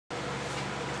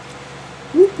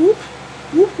Whoop whoop,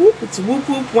 whoop whoop. It's Whoop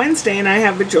Whoop Wednesday and I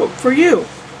have a joke for you.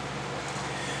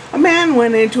 A man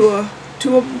went into a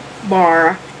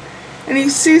bar and he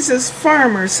sees this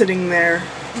farmer sitting there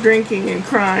drinking and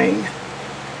crying.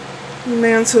 The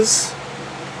man says,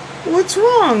 "What's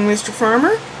wrong, Mr.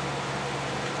 Farmer?"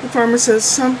 The farmer says,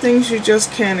 "Some things you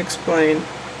just can't explain."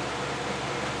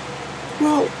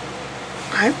 "Well,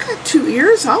 I've got 2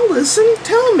 ears, I'll listen,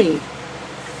 tell me."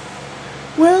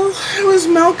 "Well, I was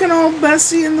milking old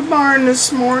Bessie in the barn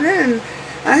this morning, and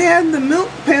I had the milk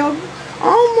pail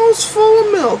almost full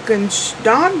of milk, and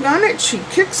doggone it, she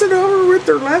kicks it over with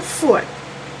her left foot.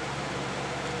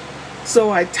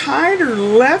 So I tied her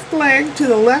left leg to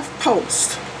the left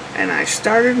post, and I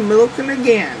started milking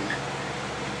again."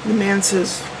 The man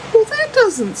says, "Well, that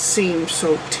doesn't seem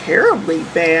so terribly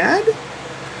bad."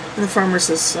 And the farmer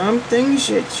says, "Some things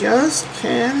you just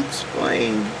can't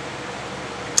explain.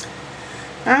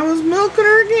 I was milking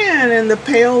her again, and the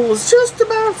pail was just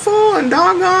about full, and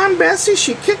doggone Bessie,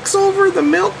 she kicks over the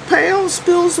milk pail and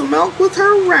spills the milk with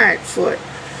her right foot."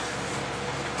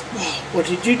 "Well, what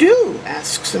did you do?"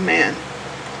 asks the man.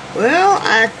 "Well,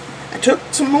 I took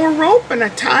some more rope and I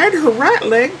tied her right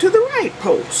leg to the right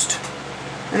post.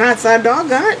 And I thought,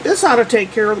 doggone it, this ought to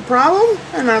take care of the problem,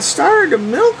 and I started to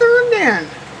milk her again."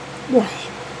 "Well,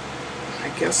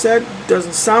 I guess that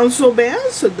doesn't sound so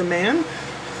bad," said the man.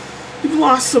 "You've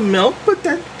lost some milk, but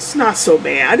that's not so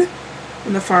bad."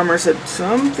 And the farmer said,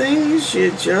 "Some things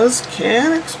you just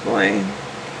can't explain."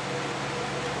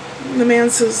 And the man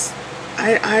says,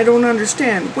 I don't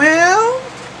understand." "Well,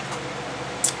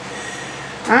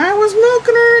 I was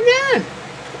milking her again,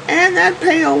 and that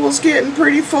pail was getting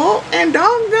pretty full, and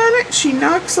doggone it, she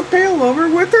knocks the pail over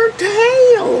with her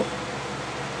tail."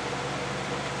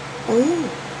 "Oh,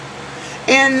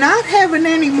 and not having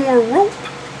any more rope,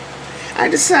 I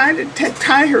decided to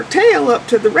tie her tail up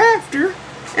to the rafter,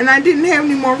 and I didn't have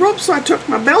any more rope, so I took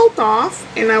my belt off,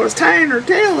 and I was tying her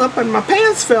tail up, and my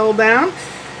pants fell down,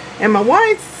 and my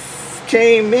wife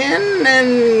came in,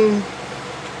 and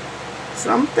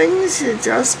some things you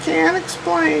just can't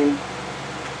explain."